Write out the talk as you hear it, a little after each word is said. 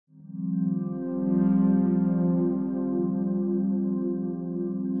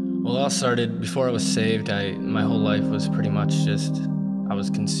Well, it all started before I was saved. My whole life was pretty much just I was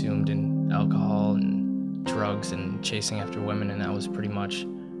consumed in alcohol and drugs and chasing after women, and that was pretty much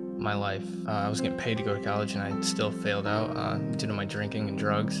my life. I was getting paid to go to college, and I still failed out due to my drinking and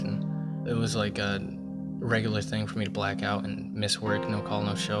drugs, and it was like a regular thing for me to black out and miss work, no call,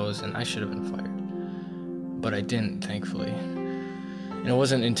 no shows, and I should have been fired. But I didn't, thankfully. And it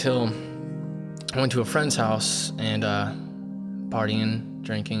wasn't until I went to a friend's house and partying,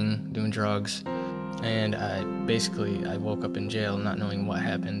 drinking, doing drugs, and I woke up in jail not knowing what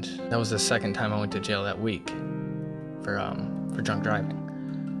happened. That was the second time I went to jail that week for drunk driving.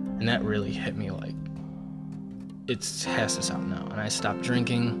 And that really hit me like, it has to stop now. And I stopped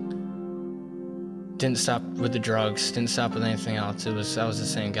drinking, didn't stop with the drugs, didn't stop with anything else. I was the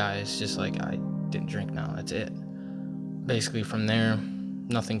same guy. It's just like, I didn't drink now, that's it. Basically from there,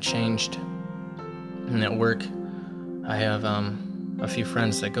 nothing changed. And at work, I have a few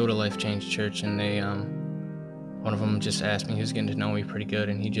friends that go to Life Change Church, and they, one of them just asked me, he was getting to know me pretty good,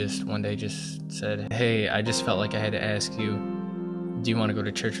 and he just one day just said, "Hey, I just felt like I had to ask you, do you want to go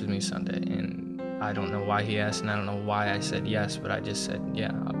to church with me Sunday?" And I don't know why he asked, and I don't know why I said yes, but I just said,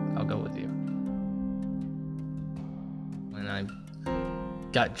 yeah, I'll go with you. And I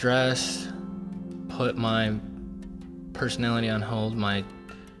got dressed, put my personality on hold, my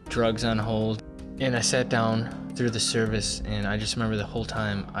drugs on hold, and I sat down through the service, and I just remember the whole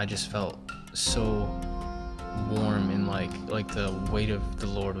time I just felt so warm, and like the weight of the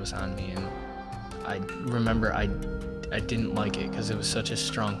Lord was on me. And I remember I didn't like it because it was such a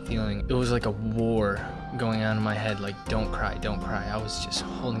strong feeling. It was like a war going on in my head, like, don't cry, don't cry. I was just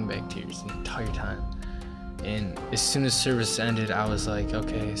holding back tears the entire time. And as soon as service ended, I was like,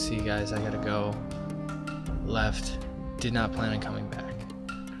 okay, see you guys, I gotta go. Left, did not plan on coming back.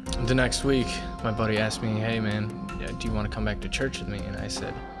 The next week, my buddy asked me, "Hey man, do you want to come back to church with me?" And I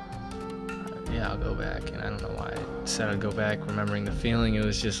said, yeah, I'll go back. And I don't know why I said I'd go back, remembering the feeling. It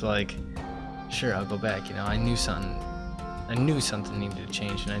was just like, sure, I'll go back. You know, I knew something needed to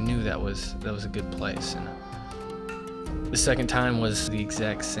change, and I knew that was a good place. And the second time was the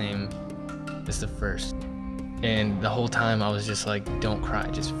exact same as the first. And the whole time I was just like, don't cry,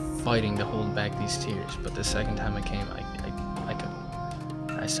 just fighting to hold back these tears. But the second time I came, I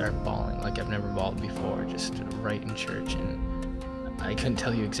started bawling like I've never bawled before, just right in church. And I couldn't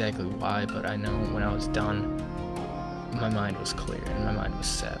tell you exactly why, but I know when I was done, my mind was clear and my mind was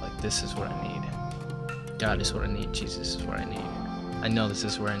set. Like, this is what I need. God is what I need. Jesus is what I need. I know this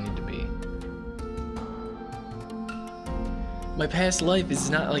is where I need to be. My past life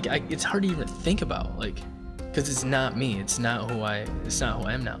is not like, it's hard to even think about, like, because it's not me. It's not who I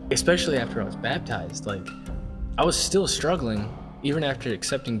am now. Especially after I was baptized, like, I was still struggling even after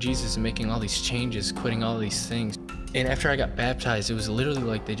accepting Jesus and making all these changes, quitting all these things. And after I got baptized, it was literally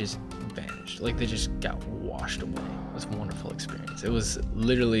like they just vanished, like they just got washed away. It was a wonderful experience. It was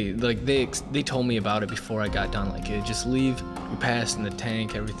literally like they told me about it before I got done. Like, just leave your past in the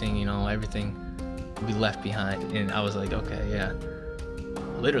tank, everything, you know, everything will be left behind. And I was like, okay, yeah.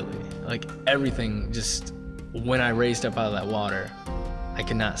 Literally, like everything just, when I raised up out of that water, I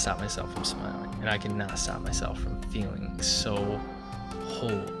could not stop myself from smiling, and I could not stop myself from feeling so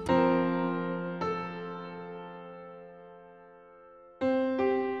whole.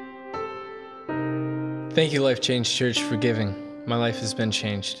 Thank you, Life Change Church, for giving. My life has been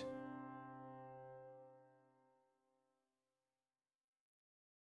changed.